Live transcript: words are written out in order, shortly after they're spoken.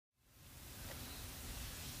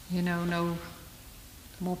You know, no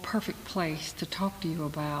more perfect place to talk to you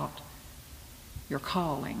about your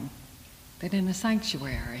calling than in the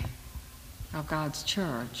sanctuary of God's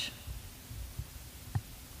church.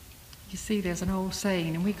 You see, there's an old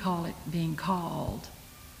saying, and we call it being called.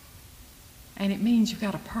 And it means you've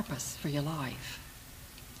got a purpose for your life.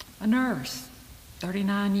 A nurse,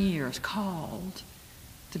 39 years, called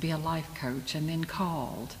to be a life coach, and then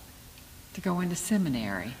called to go into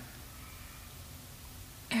seminary.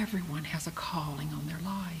 Everyone has a calling on their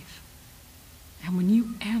life. And when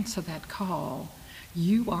you answer that call,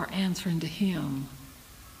 you are answering to Him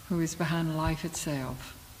who is behind life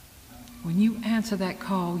itself. When you answer that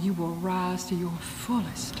call, you will rise to your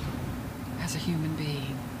fullest as a human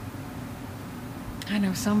being. I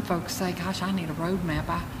know some folks say, gosh, I need a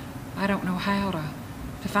roadmap. I don't know how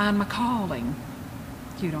to find my calling.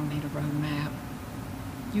 You don't need a roadmap.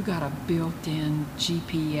 You got a built-in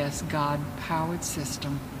GPS, God-powered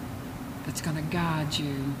system that's going to guide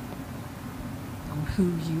you on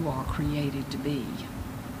who you are created to be.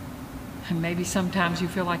 And maybe sometimes you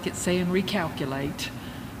feel like it's saying recalculate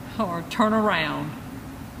or turn around.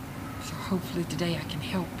 So hopefully today I can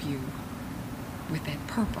help you with that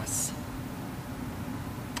purpose.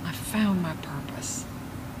 I found my purpose,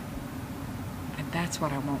 and that's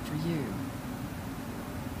what I want for you.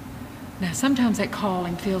 Now, sometimes that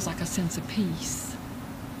calling feels like a sense of peace,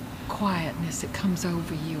 quietness that comes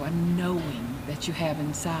over you, a knowing that you have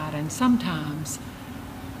inside. And sometimes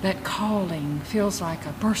that calling feels like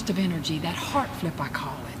a burst of energy, that heart flip I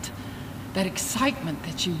call it, that excitement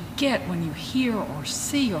that you get when you hear or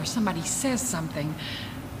see or somebody says something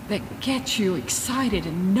that gets you excited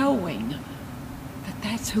and knowing that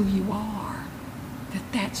that's who you are, that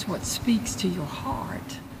that's what speaks to your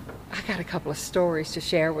heart. I got a couple of stories to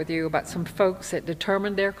share with you about some folks that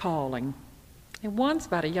determined their calling. And one's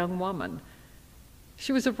about a young woman.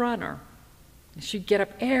 She was a runner. She'd get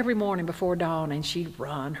up every morning before dawn and she'd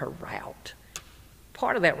run her route.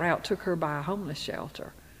 Part of that route took her by a homeless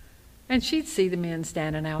shelter. And she'd see the men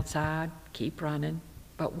standing outside, keep running.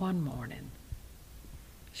 But one morning,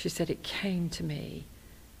 she said, it came to me,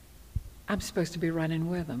 I'm supposed to be running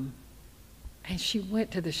with them. And she went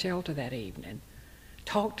to the shelter that evening,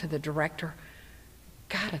 talked to the director,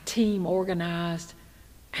 got a team organized,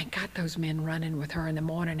 and got those men running with her in the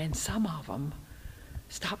morning. And some of them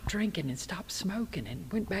stopped drinking and stopped smoking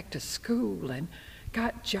and went back to school and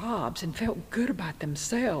got jobs and felt good about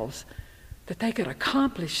themselves, that they could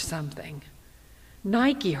accomplish something.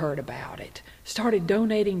 Nike heard about it, started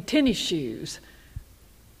donating tennis shoes.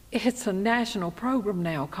 It's a national program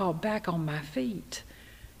now called Back on My Feet.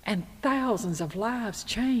 And thousands of lives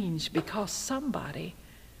changed because somebody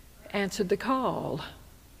answered the call.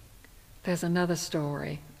 There's another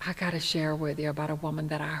story I got to share with you about a woman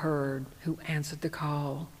that I heard who answered the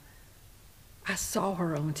call. I saw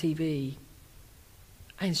her on TV.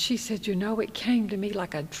 And she said, you know, it came to me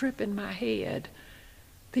like a drip in my head.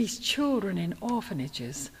 These children in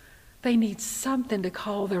orphanages, they need something to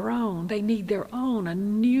call their own. They need their own, a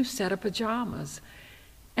new set of pajamas.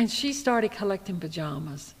 And she started collecting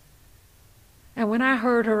pajamas. And when I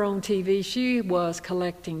heard her on TV, she was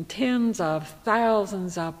collecting tens of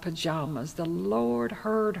thousands of pajamas. The Lord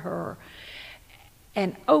heard her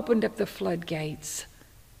and opened up the floodgates.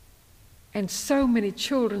 And so many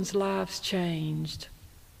children's lives changed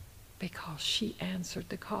because she answered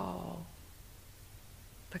the call,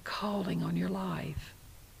 the calling on your life.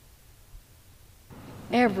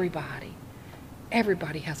 Everybody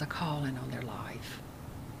has a calling on their life.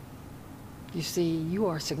 You see, you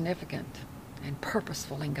are significant and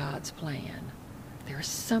purposeful in God's plan. There's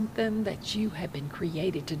something that you have been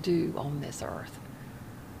created to do on this earth.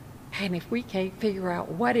 And if we can't figure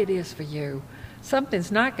out what it is for you,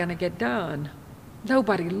 something's not going to get done.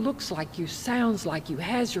 Nobody looks like you, sounds like you,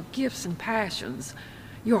 has your gifts and passions.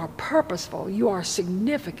 You are purposeful. You are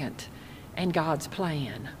significant in God's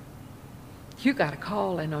plan. You got a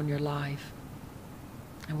calling on your life.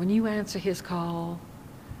 And when you answer His call,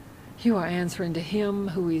 you are answering to Him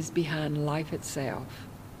who is behind life itself.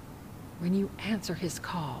 When you answer His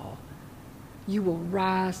call, you will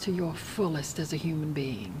rise to your fullest as a human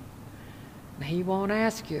being. Now, He won't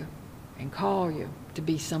ask you and call you to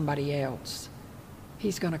be somebody else.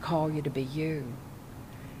 He's going to call you to be you.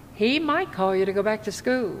 He might call you to go back to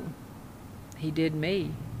school. He did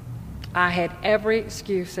me. I had every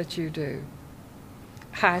excuse that you do.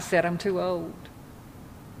 I said, I'm too old.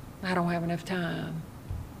 I don't have enough time.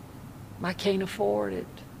 I can't afford it.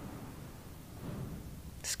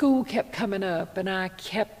 School kept coming up, and I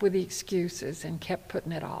kept with the excuses and kept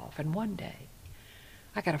putting it off. And one day,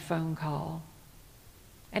 I got a phone call,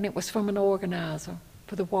 and it was from an organizer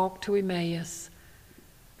for the walk to Emmaus,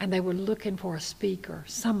 and they were looking for a speaker,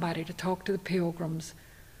 somebody to talk to the pilgrims,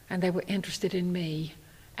 and they were interested in me,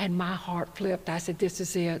 and my heart flipped. I said, this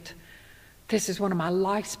is it. This is one of my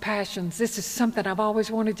life's passions. This is something I've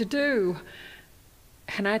always wanted to do.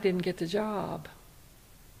 And I didn't get the job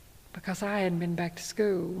because I hadn't been back to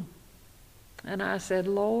school. And I said,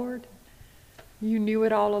 Lord, you knew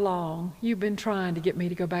it all along. You've been trying to get me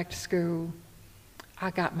to go back to school. I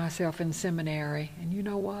got myself in seminary, and you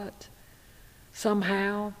know what?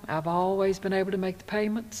 Somehow, I've always been able to make the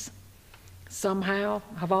payments. Somehow,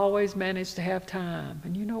 I've always managed to have time.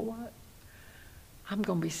 And you know what? I'm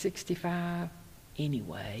going to be 65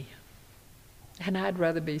 anyway. And I'd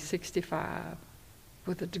rather be 65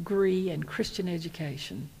 with a degree in Christian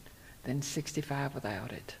education than 65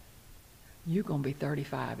 without it. You're going to be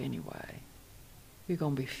 35 anyway. You're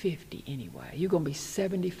going to be 50 anyway. You're going to be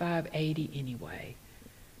 75, 80 anyway.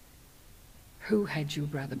 Who had you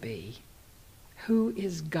rather be? Who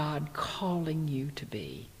is God calling you to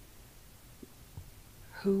be?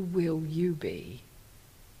 Who will you be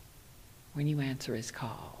when you answer his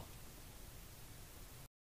call?